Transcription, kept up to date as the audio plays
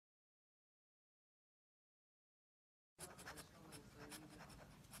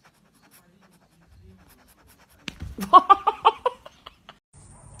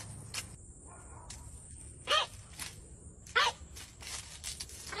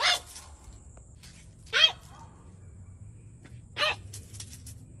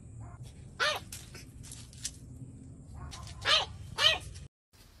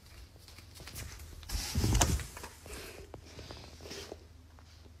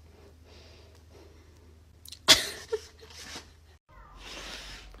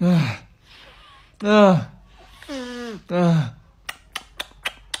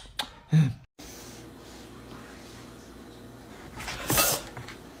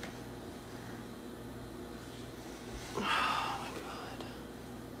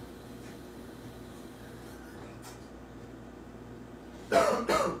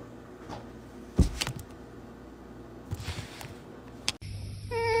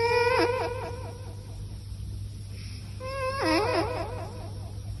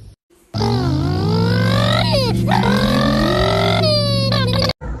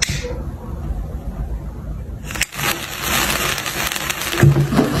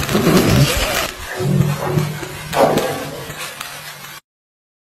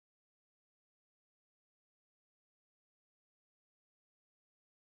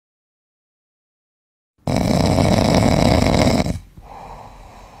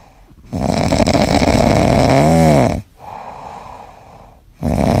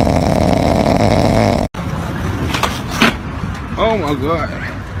Oh my god.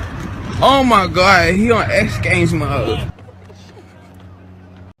 Oh my god, he on X Games mode.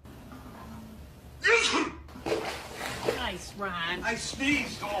 Nice, Ryan. I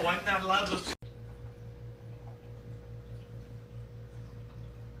sneezed. Oh, I'm not allowed to.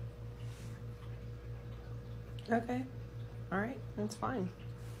 Okay. Alright, that's fine.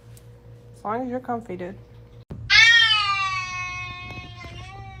 As long as you're comfy, dude.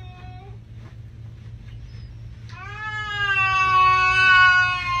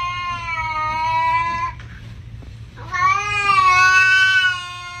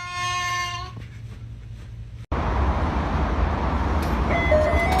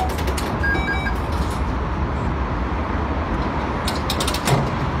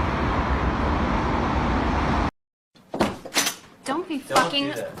 Don't be fucking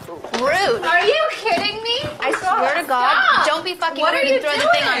rude. Are you kidding me? I swear to God, don't be fucking rude and throw the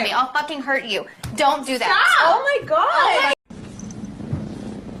thing on me. I'll fucking hurt you. Don't do that. Oh my god!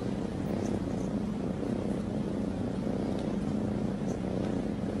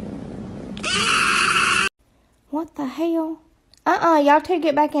 What the hell? Y'all two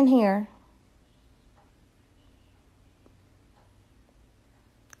get back in here.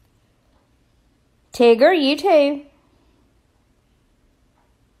 Tigger, you too.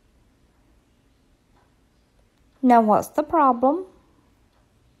 Now what's the problem?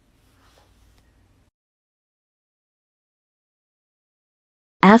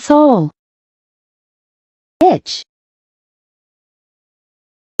 Asshole. Bitch.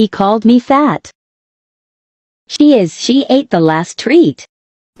 He called me fat. She ate the last treat.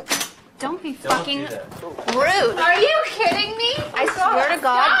 Don't be fucking rude. Are you kidding me? I swear to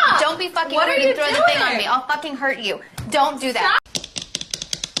God, don't be fucking rude and throw the thing on me. I'll fucking hurt you. Don't do that.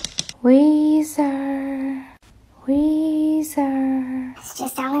 Weezer. Weezer. It's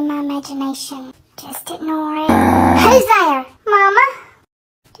just all in my imagination. Just ignore it. Who's there? Mama?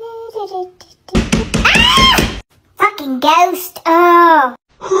 Ah! Fucking ghost. Oh.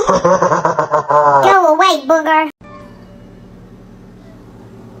 Go away, booger.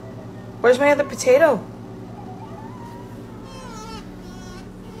 Where's my other potato?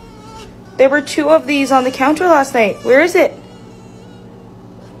 There were 2 of these on the counter last night. Where is it?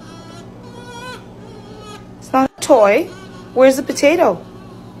 It's not a toy. Where's the potato?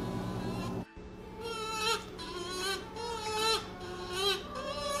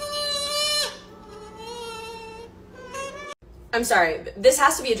 I'm sorry, this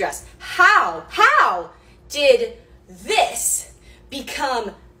has to be addressed. How did this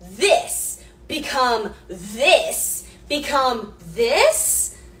become this? Become this? Become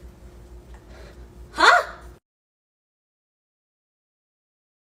this? Huh?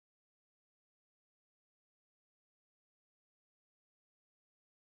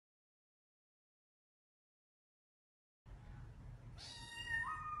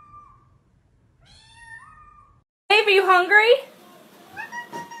 Babe, are you hungry?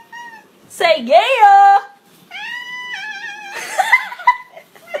 Say yeah!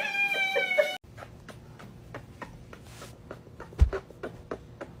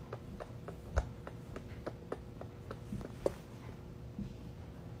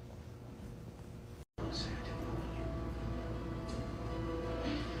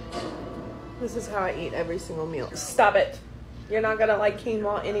 This is how I eat every single meal. Stop it. You're not gonna like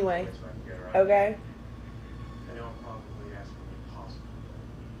quinoa anyway. Okay?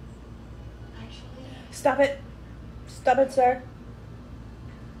 Stop it. Stop it, sir.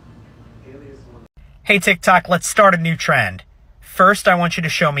 Hey TikTok, let's start a new trend. First, I want you to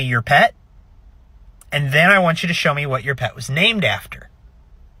show me your pet, and then I want you to show me what your pet was named after.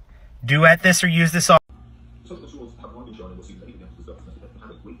 Duet this or use this all.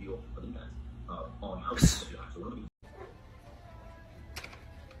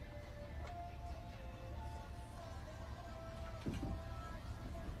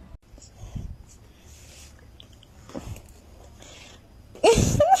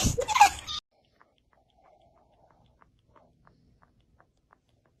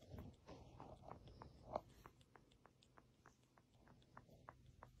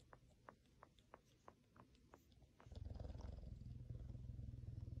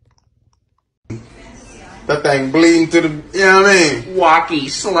 That thing bleeding to the, you know what I mean? Walkie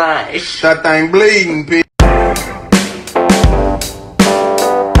slash. That thing bleeding, P.